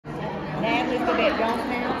go to that Jones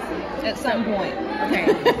house? At some point. Okay.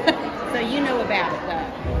 So you know about it though.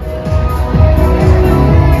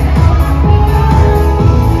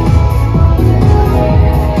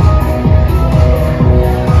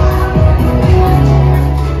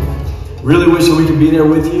 Really wish that we could be there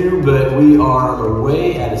with you, but we are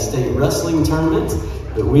away at a state wrestling tournament.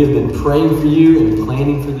 But we have been praying for you and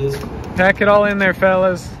planning for this. Pack it all in there,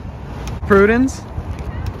 fellas. Prudence.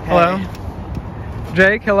 Hello. Hey.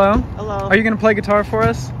 Jake, hello. Hello. Are you gonna play guitar for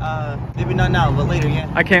us? Maybe not now, but later, yeah.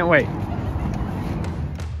 I can't wait.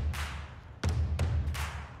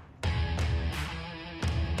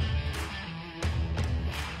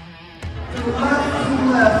 To the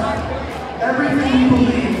left, everything you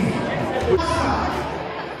believe.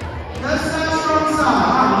 Left side, strong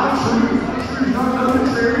side. Not true. Not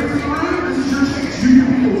arbitrary. This is your chance. You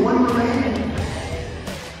can be the one remaining.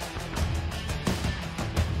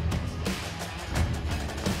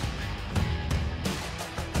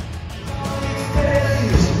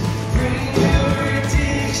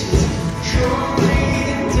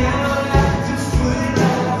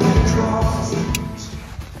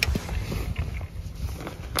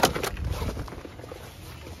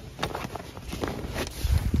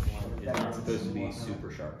 Supposed to be super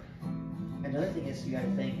sharp. Another thing is you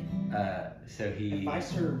gotta think, So he if I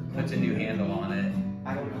serve puts a new handle on it.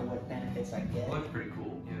 I don't know what benefits I get. It looks pretty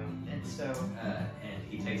cool. Yeah. And so And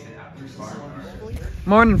he takes it out to his farm.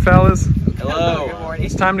 Morning, fellas. Hello. Good morning.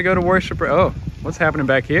 It's time to go to worship. Oh, what's happening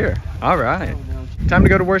back here? All right. Time to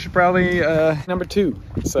go to worship rally number 2.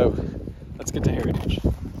 So let's get to Heritage.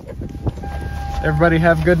 Everybody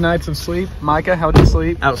have good nights of sleep. Micah, how'd you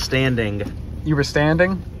sleep? outstanding. You were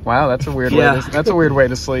standing? Wow, that's a weird Yeah. way. That's a weird way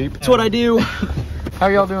to sleep. That's what I do. How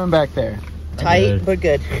y'all doing back there? Tight, but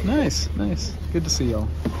good. Nice, nice. Good to see y'all.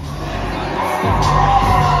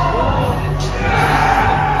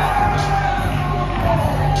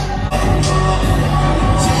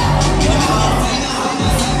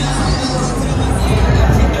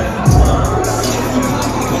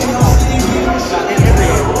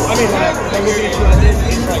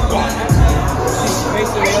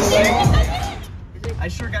 I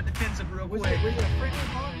sure got defensive real quick.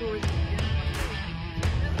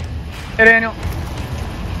 Hey, Daniel.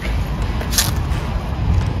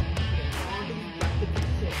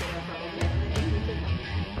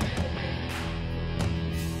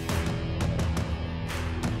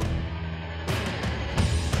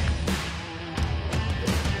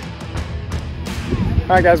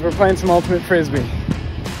 All right, guys, we're playing some Ultimate Frisbee.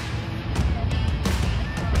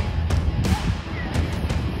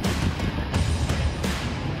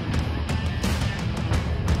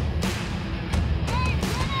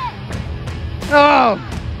 Oh,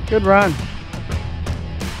 good run.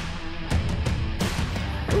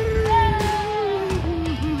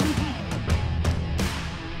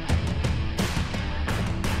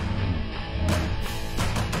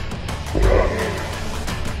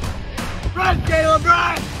 Run, Caleb,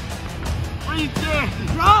 run! What are you doing?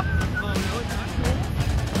 Drop! Oh, no, it's not cool.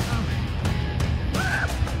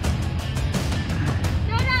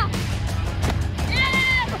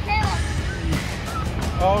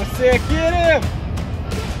 Oh, sick, get him!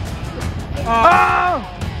 Oh!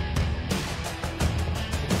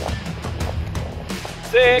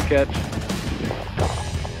 Sick catch.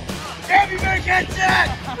 Damn, you better catch that!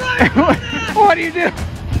 What do you do?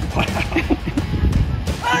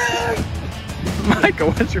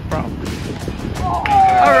 Michael, what's your problem? All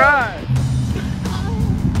right.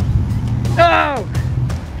 Oh!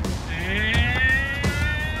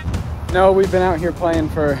 No, we've been out here playing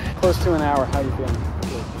for close to an hour. How you feeling?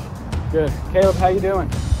 Good. Caleb, how you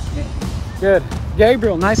doing? Good.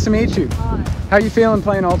 Gabriel, nice to meet you. How you feeling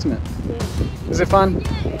playing Ultimate? Is it fun?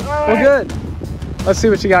 Well, good. Let's see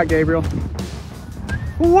what you got, Gabriel.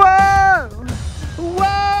 Whoa!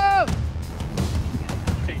 Whoa!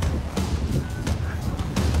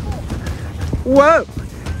 Whoa!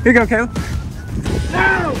 Here you go, Caleb.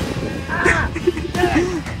 No!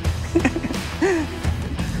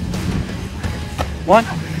 One,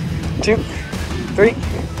 2, 3,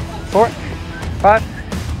 4, 5.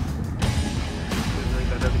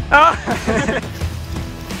 Oh!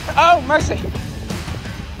 Oh, mercy!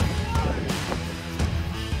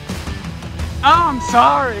 Oh, I'm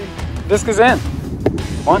sorry. Disc is in.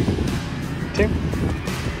 1, 2,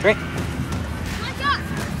 3.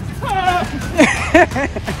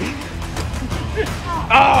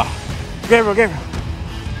 Oh! Gabriel, Gabriel.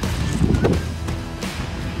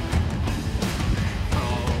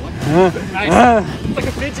 Nice. Like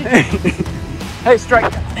a fidget. Hey,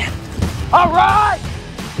 strike. All right.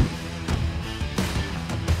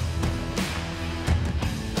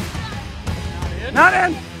 Not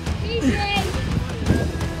in.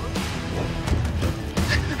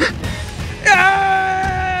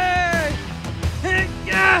 Yay!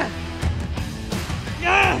 Yeah!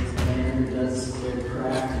 Yeah! Man who does their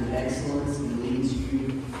craft and excellence and leads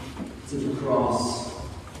you to the cross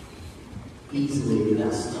easily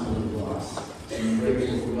without stumbling blocks. I'm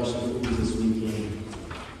grateful for Russian food this weekend.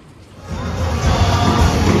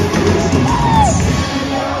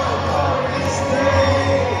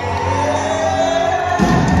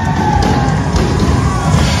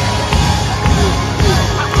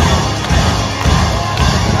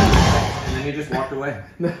 And then he just walked away.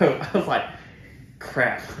 No, I was like,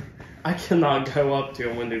 crap. I cannot go up to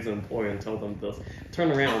a Wendy's employee and tell them this.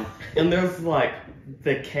 Turn around, and there's like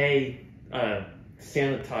the K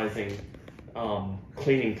sanitizing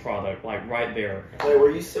cleaning product like right there. Wait,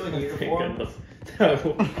 were you still in Thank uniform? goodness.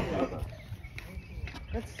 No.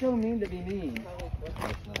 That's so mean to be mean.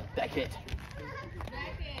 Beckett.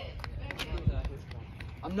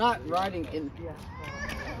 I'm not riding in.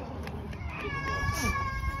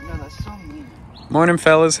 No, that's so mean. Morning,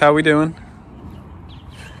 fellas. How we doing?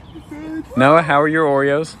 Noah, how are your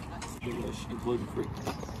Oreos?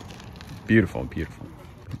 Beautiful, beautiful.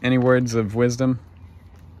 Any words of wisdom?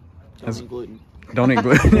 Don't eat gluten. Don't eat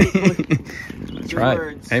gluten. That's Good right.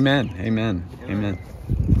 words. Amen. Amen. Amen.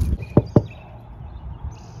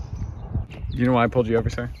 You know why I pulled you over,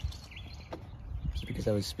 sir? Just because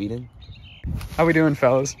I was speeding? How we doing,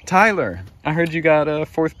 fellas? Tyler, I heard you got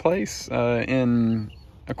fourth place in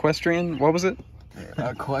equestrian. What was it?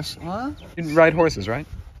 Question? What? You ride horses, right?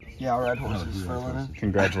 Yeah, I ride horses for a living.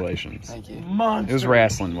 Congratulations. Thank you. It was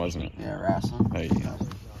wrestling, wasn't it? Yeah, wrestling. There you go.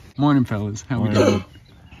 Morning, fellas. How we doing?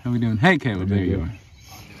 How we doing? Hey, Caleb, there you are.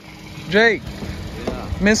 Jake,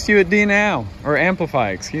 missed you at D Now, or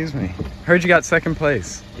Amplify, excuse me. Heard you got second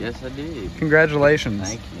place. Yes, I did. Congratulations.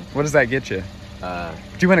 Thank you. What does that get you? Uh,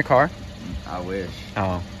 Did you win a car? I wish.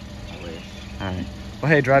 Oh, I wish. all right.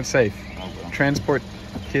 Well, hey, drive safe. I will. Transport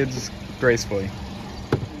kids gracefully.